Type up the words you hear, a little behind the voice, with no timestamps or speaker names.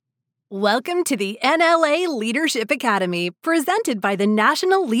Welcome to the NLA Leadership Academy, presented by the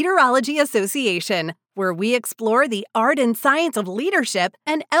National Leaderology Association, where we explore the art and science of leadership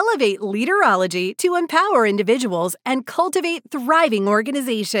and elevate leaderology to empower individuals and cultivate thriving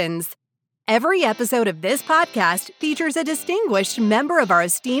organizations. Every episode of this podcast features a distinguished member of our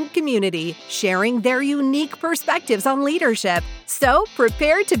esteemed community sharing their unique perspectives on leadership. So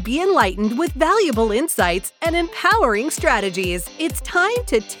prepare to be enlightened with valuable insights and empowering strategies. It's time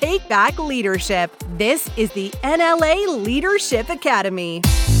to take back leadership. This is the NLA Leadership Academy.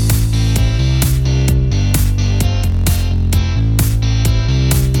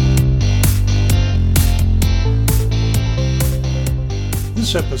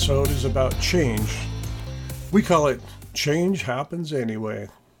 This episode is about change. We call it Change Happens Anyway.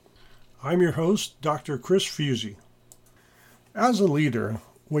 I'm your host, Dr. Chris Fuzie. As a leader,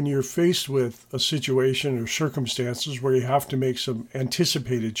 when you're faced with a situation or circumstances where you have to make some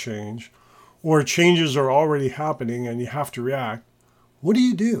anticipated change, or changes are already happening and you have to react, what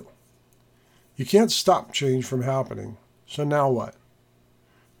do? You can't stop change from happening. So now what?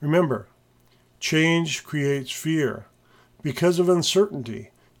 Remember, change creates fear. Because of uncertainty,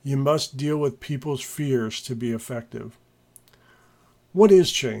 you must deal with people's fears to be effective. What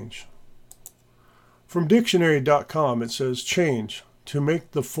is change? From dictionary.com, it says change, to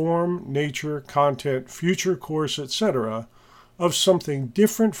make the form, nature, content, future course, etc. of something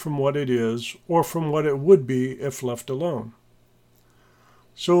different from what it is or from what it would be if left alone.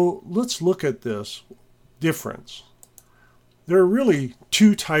 So let's look at this difference. There are really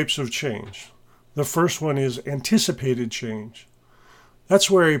two types of change. The first one is anticipated change. That's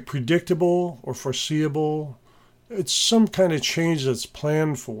where a predictable or foreseeable, it's some kind of change that's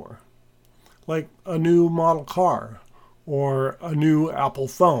planned for, like a new model car, or a new Apple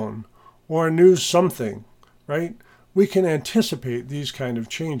phone, or a new something, right? We can anticipate these kind of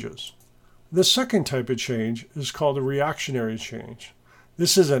changes. The second type of change is called a reactionary change.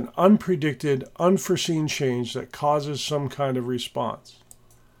 This is an unpredicted, unforeseen change that causes some kind of response.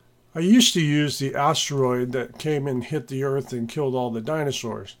 I used to use the asteroid that came and hit the Earth and killed all the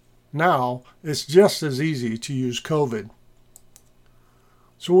dinosaurs. Now, it's just as easy to use COVID.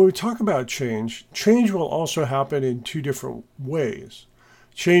 So when we talk about change will also happen in two different ways.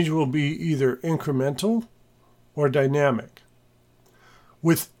 Change will be either incremental or dynamic.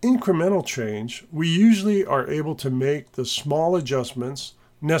 With incremental change, we usually are able to make the small adjustments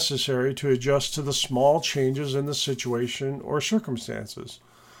necessary to adjust to the small changes in the situation or circumstances.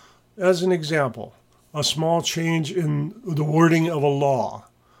 As an example, a small change in the wording of a law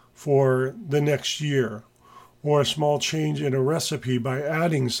for the next year, or a small change in a recipe by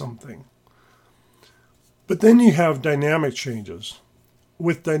adding something. But then you have dynamic changes.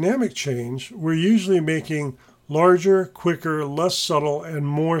 With dynamic change, we're usually making larger, quicker, less subtle, and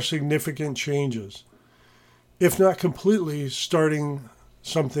more significant changes, if not completely starting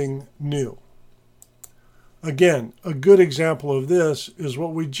something new. Again, a good example of this is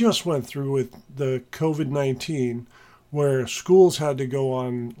what we just went through with the COVID-19, where schools had to go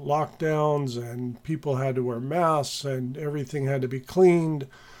on lockdowns and people had to wear masks and everything had to be cleaned.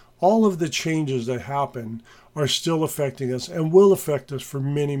 All of the changes that happen are still affecting us and will affect us for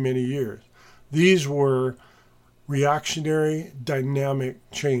many, many years. These were reactionary, dynamic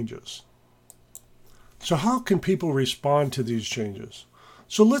changes. So how can people respond to these changes?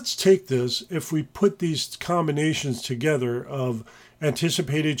 So let's take this, if we put these combinations together of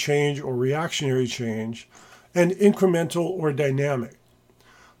anticipated change or reactionary change and incremental or dynamic.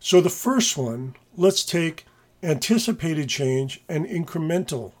 So the first one, let's take anticipated change and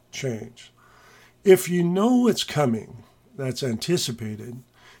incremental change. If you know it's coming, that's anticipated,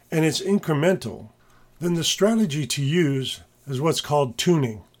 and it's incremental, then the strategy to use is what's called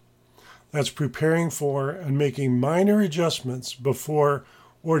tuning. That's preparing for and making minor adjustments before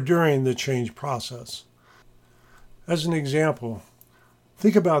or during the change process. As an example,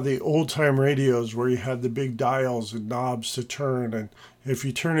 think about the old-time radios where you had the big dials and knobs to turn, and if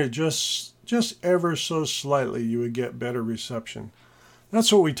you turn it just ever so slightly, you would get better reception.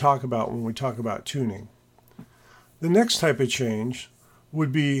 That's what we talk about when we talk about tuning. The next type of change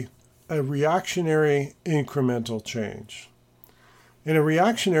would be a reactionary incremental change. In a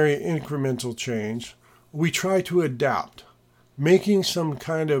reactionary incremental change, we try to adapt, making some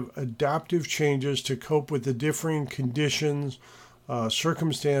kind of adaptive changes to cope with the differing conditions,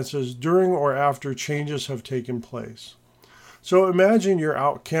 circumstances during or after changes have taken place. So imagine you're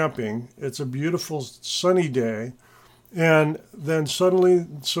out camping, it's a beautiful sunny day, and then suddenly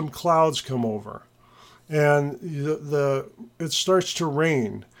some clouds come over, and it starts to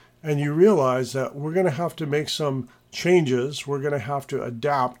rain, and you realize that we're going to have to make some changes, we're going to have to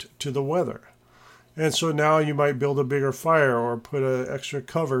adapt to the weather. And so now you might build a bigger fire or put extra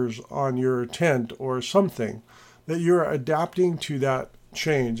covers on your tent or something, that you're adapting to that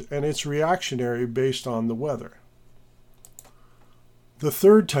change, and it's reactionary based on the weather. The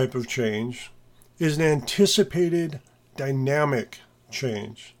third type of change is an anticipated dynamic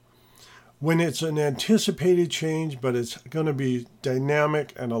change. When it's an anticipated change, but it's going to be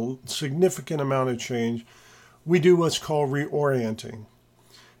dynamic and a significant amount of change, we do what's called reorienting.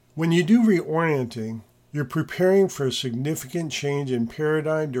 When you do reorienting, you're preparing for a significant change in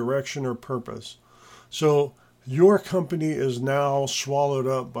paradigm, direction, or purpose. So your company is now swallowed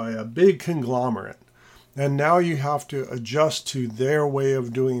up by a big conglomerate, and now you have to adjust to their way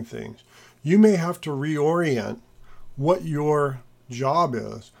of doing things. You may have to reorient what your job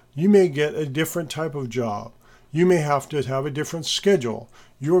is. You may get a different type of job. You may have to have a different schedule.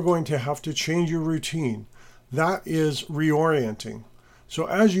 You're going to have to change your routine. That is reorienting. So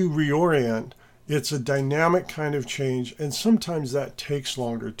as you reorient, it's a dynamic kind of change, and sometimes that takes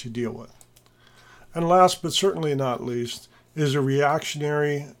longer to deal with. And last but certainly not least is a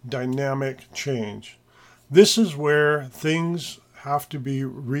reactionary dynamic change. This is where things have to be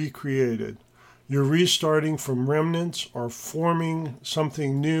recreated. You're restarting from remnants or forming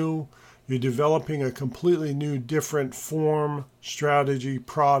something new. You're developing a completely new, different form, strategy,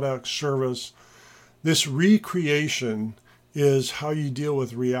 product, service. This recreation is how you deal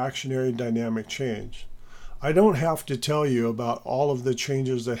with reactionary dynamic change. I don't have to tell you about all of the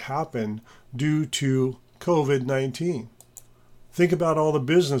changes that happen due to COVID-19. Think about all the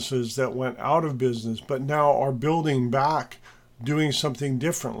businesses that went out of business but now are building back, doing something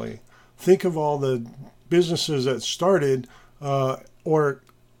differently. Think of all the businesses that started or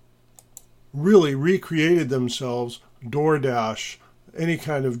really recreated themselves, DoorDash, any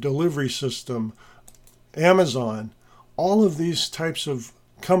kind of delivery system, Amazon, all of these types of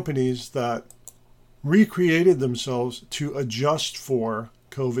companies that recreated themselves to adjust for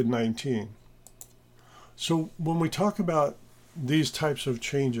COVID-19. So when we talk about these types of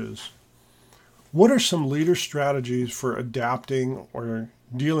changes, what are some leader strategies for adapting or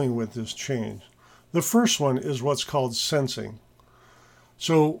dealing with this change? The first one is what's called sensing.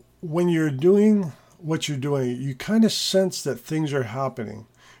 So when you're doing what you're doing, you kind of sense that things are happening.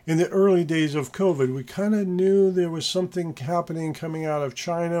 In the early days of COVID, we kind of knew there was something happening coming out of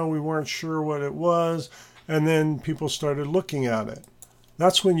China. We weren't sure what it was, and then people started looking at it.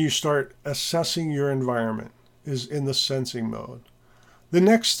 That's when you start assessing your environment, is in the sensing mode. The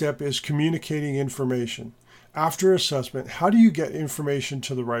next step is communicating information. After assessment, how do you get information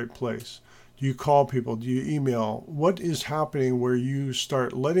to the right place? Do you call people? Do you email? What is happening where you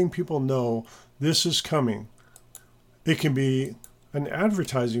start letting people know this is coming? It can be an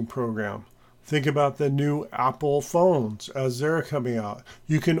advertising program. Think about the new Apple phones as they're coming out.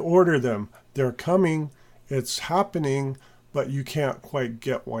 You can order them. They're coming. It's happening, but you can't quite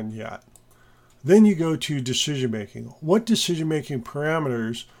get one yet. Then you go to decision making. What decision making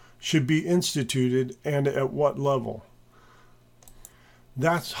parameters should be instituted and at what level?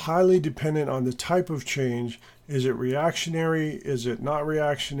 That's highly dependent on the type of change. Is it reactionary? Is it not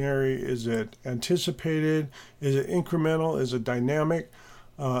reactionary? Is it anticipated? Is it incremental? Is it dynamic?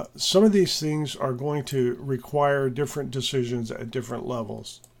 Some of these things are going to require different decisions at different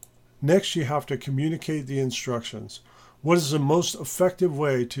levels. Next, you have to communicate the instructions. What is the most effective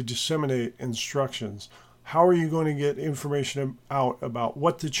way to disseminate instructions? How are you going to get information out about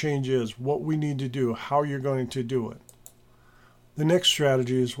what the change is, what we need to do, how you're going to do it? The next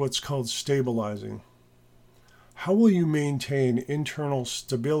strategy is what's called stabilizing. How will you maintain internal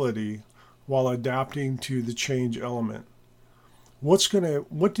stability while adapting to the change element?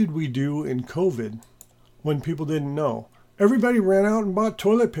 What did we do in COVID when people didn't know? Everybody ran out and bought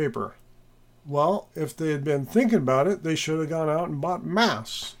toilet paper. Well, if they had been thinking about it, they should have gone out and bought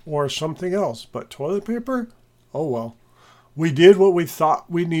masks or something else. But toilet paper? Oh well. We did what we thought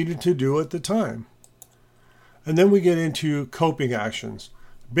we needed to do at the time. And then we get into coping actions.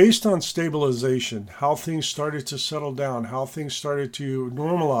 Based on stabilization, how things started to settle down, how things started to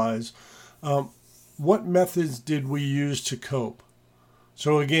normalize, what methods did we use to cope?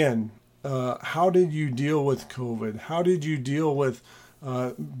 So again, how did you deal with COVID? How did you deal with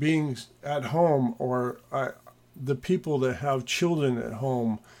being at home, or the people that have children at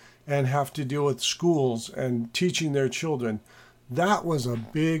home and have to deal with schools and teaching their children? That was a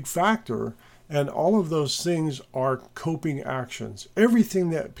big factor. And all of those things are coping actions. Everything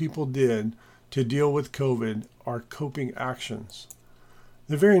that people did to deal with COVID are coping actions.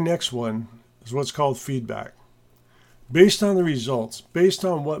 The very next one is what's called feedback. Based on the results, based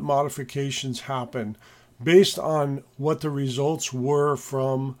on what modifications happen, based on what the results were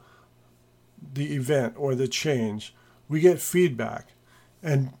from the event or the change. We get feedback.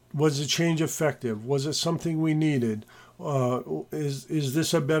 And was the change effective? Was it something we needed? Is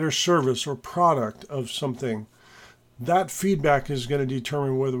this a better service or product of something? That feedback is going to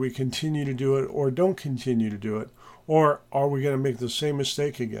determine whether we continue to do it or don't continue to do it, or are we going to make the same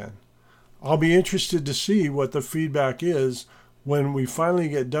mistake again? I'll be interested to see what the feedback is when we finally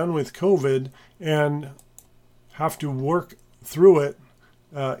get done with COVID and have to work through it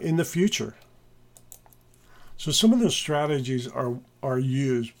in the future. So some of those strategies are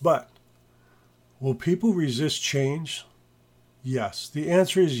used, but will people resist change? Yes. The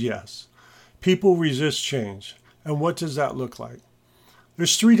answer is yes. People resist change. And what does that look like?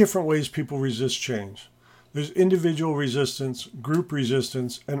 There's 3 different ways people resist change. There's individual resistance, group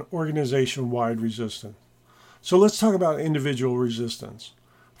resistance, and organization-wide resistance. So let's talk about individual resistance.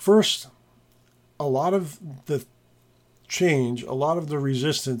 First, a lot of the change, a lot of the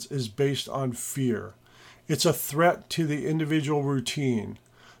resistance is based on fear. It's a threat to the individual routine.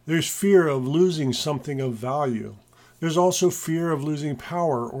 There's fear of losing something of value. There's also fear of losing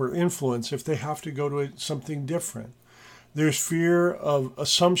power or influence if they have to go to something different. There's fear of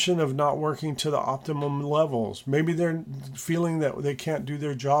assumption of not working to the optimum levels. Maybe they're feeling that they can't do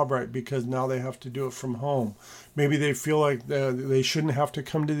their job right because now they have to do it from home. Maybe they feel like they shouldn't have to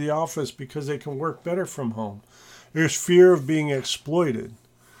come to the office because they can work better from home. There's fear of being exploited.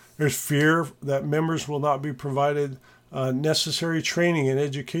 There's fear that members will not be provided necessary training and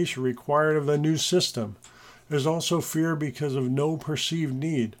education required of a new system. There's also fear because of no perceived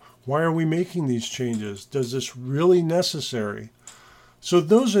need. Why are we making these changes? Does this really necessary? So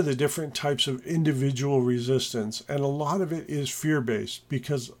those are the different types of individual resistance, and a lot of it is fear-based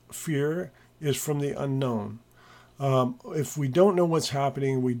because fear is from the unknown. If we don't know what's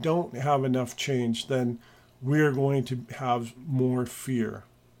happening, we don't have enough change, then we're going to have more fear.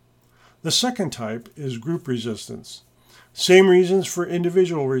 The second type is group resistance. Same reasons for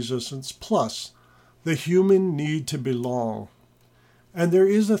individual resistance, plus the human need to belong. And there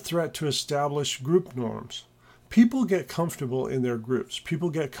is a threat to establish group norms. People get comfortable in their groups. People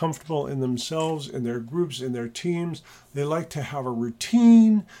get comfortable in themselves, in their groups, in their teams. They like to have a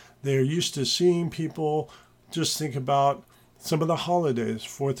routine. They're used to seeing people. Just think about some of the holidays,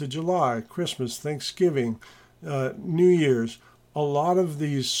 4th of July, Christmas, Thanksgiving, New Year's. A lot of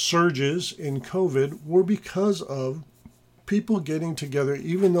these surges in COVID were because of people getting together,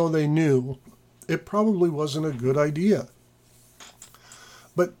 even though they knew it probably wasn't a good idea.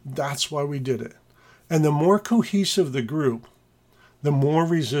 But that's why we did it. And the more cohesive the group, the more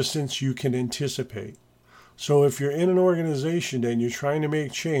resistance you can anticipate. So if you're in an organization and you're trying to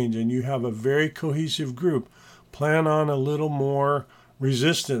make change and you have a very cohesive group, plan on a little more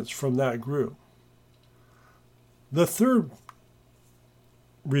resistance from that group. The third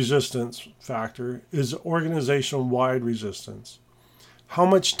resistance factor is organization-wide resistance. How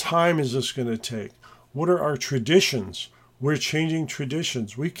much time is this going to take? What are our traditions? We're changing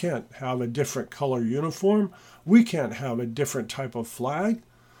traditions. We can't have a different color uniform. We can't have a different type of flag.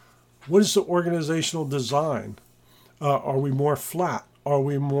 What is the organizational design? Are we more flat? Are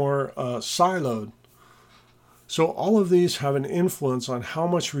we more siloed? So all of these have an influence on how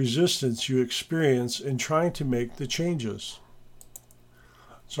much resistance you experience in trying to make the changes.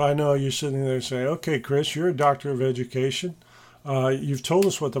 So I know you're sitting there saying, okay, Chris, you're a doctor of education. You've told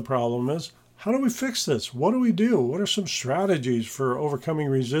us what the problem is. How do we fix this? What do we do? What are some strategies for overcoming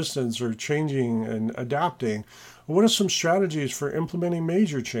resistance or changing and adapting? What are some strategies for implementing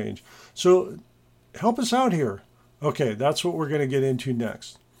major change? So help us out here. Okay, that's what we're going to get into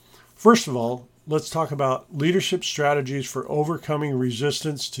next. First of all, let's talk about leadership strategies for overcoming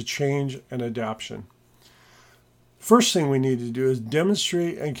resistance to change and adaptation. First thing we need to do is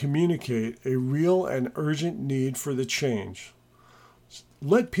demonstrate and communicate a real and urgent need for the change.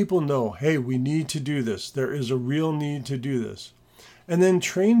 Let people know, hey, we need to do this. There is a real need to do this. And then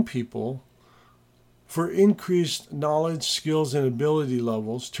train people for increased knowledge, skills, and ability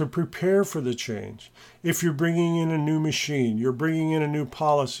levels to prepare for the change. If you're bringing in a new machine, you're bringing in a new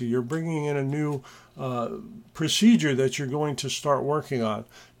policy, you're bringing in a new procedure that you're going to start working on,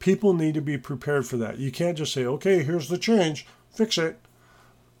 people need to be prepared for that. You can't just say, okay, here's the change, fix it.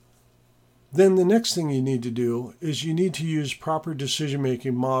 Then the next thing you need to do is you need to use proper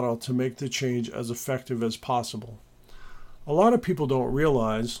decision-making model to make the change as effective as possible. A lot of people don't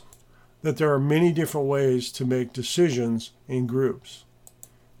realize that there are many different ways to make decisions in groups.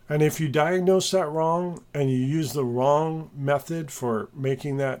 And if you diagnose that wrong and you use the wrong method for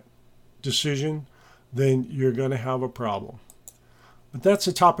making that decision, then you're going to have a problem. But that's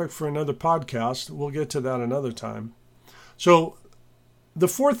a topic for another podcast. We'll get to that another time. So the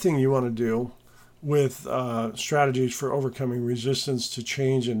fourth thing you want to do with strategies for overcoming resistance to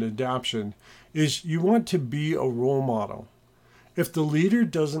change and adaptation is you want to be a role model. If the leader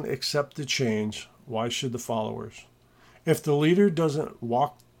doesn't accept the change, why should the followers? If the leader doesn't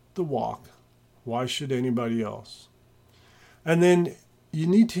walk the walk, why should anybody else? And then you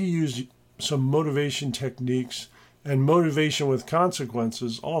need to use some motivation techniques and motivation with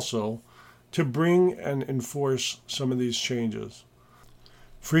consequences also to bring and enforce some of these changes.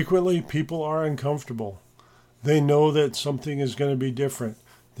 Frequently, people are uncomfortable. They know that something is going to be different.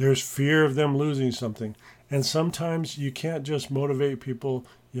 There's fear of them losing something. And sometimes you can't just motivate people,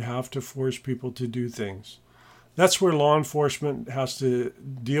 you have to force people to do things. That's where law enforcement has to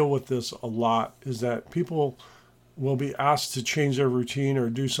deal with this a lot, is that people will be asked to change their routine or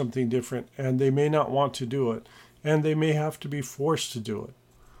do something different, and they may not want to do it, and they may have to be forced to do it.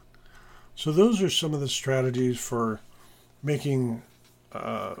 So those are some of the strategies for making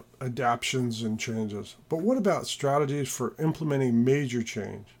adaptations and changes. But what about strategies for implementing major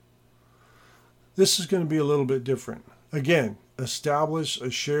change? This is going to be a little bit different. Again, establish a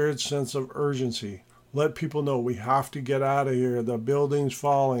shared sense of urgency. Let people know we have to get out of here. The building's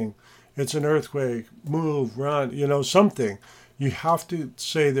falling. It's an earthquake. Move, run, something. You have to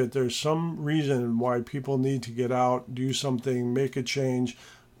say that there's some reason why people need to get out, do something, make a change,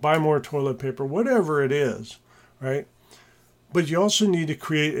 buy more toilet paper, whatever it is, right? But you also need to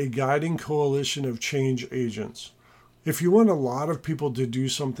create a guiding coalition of change agents. If you want a lot of people to do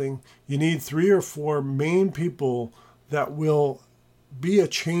something, you need 3 or 4 main people that will be a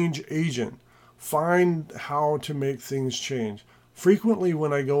change agent. Find how to make things change. Frequently,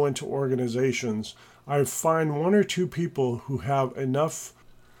 when I go into organizations, I find 1 or 2 people who have enough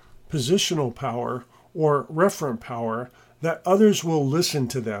positional power or referent power that others will listen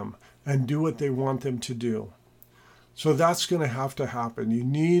to them and do what they want them to do. So that's going to have to happen. You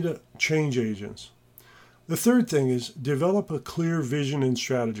need change agents. The third thing is develop a clear vision and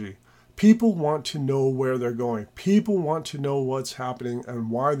strategy. People want to know where they're going. People want to know what's happening and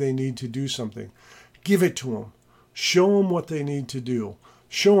why they need to do something. Give it to them. Show them what they need to do.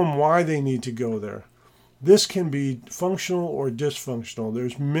 Show them why they need to go there. This can be functional or dysfunctional.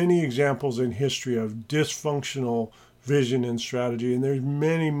 There's many examples in history of dysfunctional vision and strategy, and there's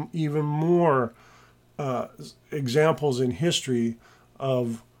many even more examples in history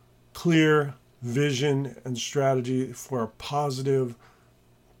of clear vision and strategy for a positive,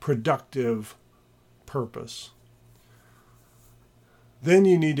 productive purpose. Then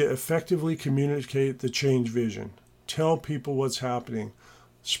you need to effectively communicate the change vision. Tell people what's happening.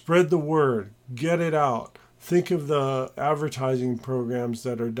 Spread the word. Get it out. Think of the advertising programs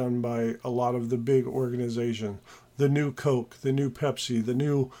that are done by a lot of the big organizations. The new Coke, the new Pepsi, the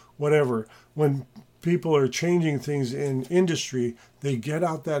new whatever. When people are changing things in industry, they get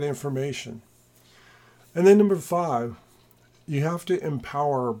out that information. And then number 5, you have to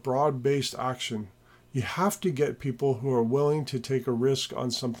empower broad-based action. You have to get people who are willing to take a risk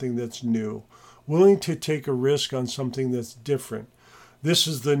on something that's new, willing to take a risk on something that's different. This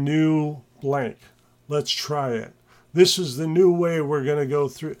is the new blank. Let's try it. This is the new way we're going to go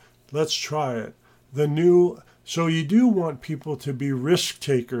through. Let's try it. So you do want people to be risk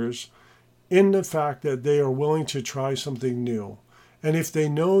takers in the fact that they are willing to try something new. And if they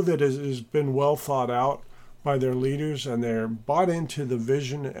know that it has been well thought out by their leaders and they're bought into the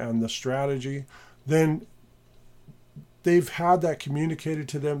vision and the strategy, then they've had that communicated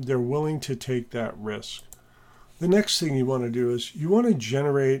to them. They're willing to take that risk. The next thing you want to do is you want to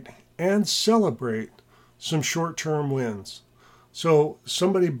generate and celebrate some short-term wins. So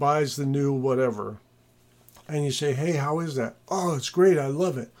somebody buys the new whatever, and you say, hey, how is that? Oh, it's great. I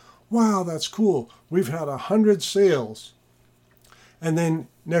love it. Wow, that's cool. We've had 100 sales. And then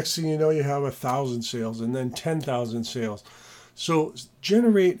next thing you know, you have 1,000 sales and then 10,000 sales. So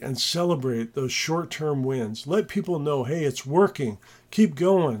generate and celebrate those short-term wins. Let people know, hey, it's working. Keep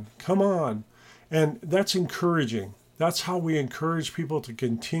going. Come on. And that's encouraging. That's how we encourage people to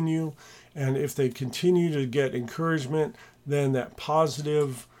continue. And if they continue to get encouragement, then that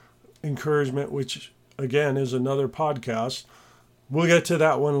positive encouragement, which again is another podcast, we'll get to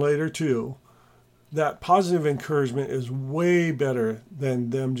that one later too. That positive encouragement is way better than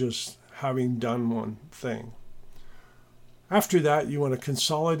them just having done one thing. After that, you want to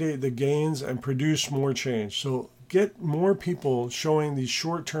consolidate the gains and produce more change. So get more people showing these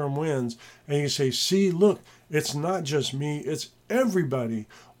short-term wins, and you say, see, look, it's not just me, it's everybody.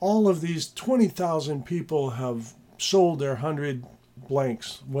 All of these 20,000 people have sold their 100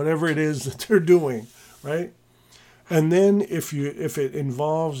 blanks, whatever it is that they're doing, right? And then if it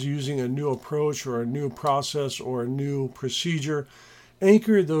involves using a new approach or a new process or a new procedure,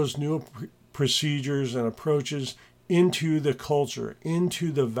 anchor those new procedures and approaches into the culture,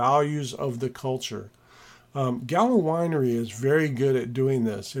 into the values of the culture. Gallo Winery is very good at doing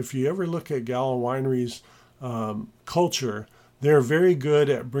this. If you ever look at Gallo Winery's culture, they're very good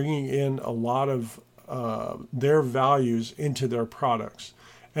at bringing in a lot of their values into their products.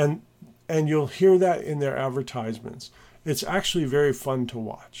 And you'll hear that in their advertisements. It's actually very fun to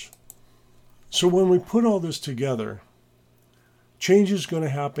watch. So when we put all this together, change is going to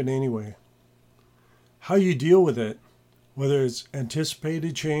happen anyway. How you deal with it, whether it's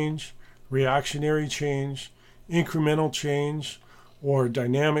anticipated change, reactionary change, incremental change, or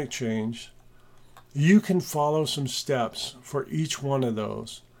dynamic change, you can follow some steps for each one of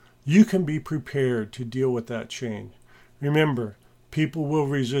those. You can be prepared to deal with that change. Remember, people will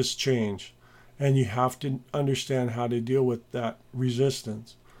resist change, and you have to understand how to deal with that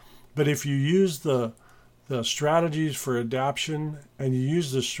resistance. But if you use the strategies for adaptation and you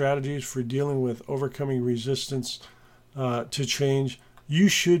use the strategies for dealing with overcoming resistance to change, you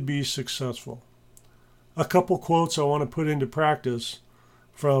should be successful. A couple quotes I want to put into practice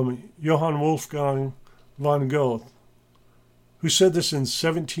from Johann Wolfgang von Goethe, who said this in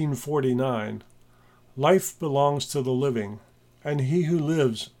 1749, "Life belongs to the living, and he who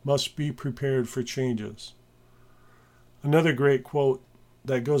lives must be prepared for changes." Another great quote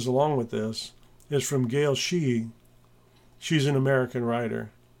that goes along with this is from Gail Sheehy. She's an American writer.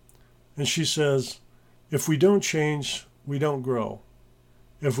 And she says, "If we don't change, we don't grow.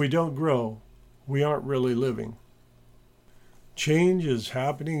 If we don't grow, we aren't really living." Change is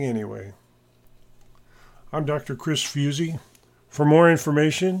happening anyway. I'm Dr. Chris Fuzie. For more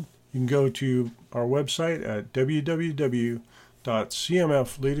information, you can go to our website at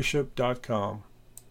www.cmfleadership.com.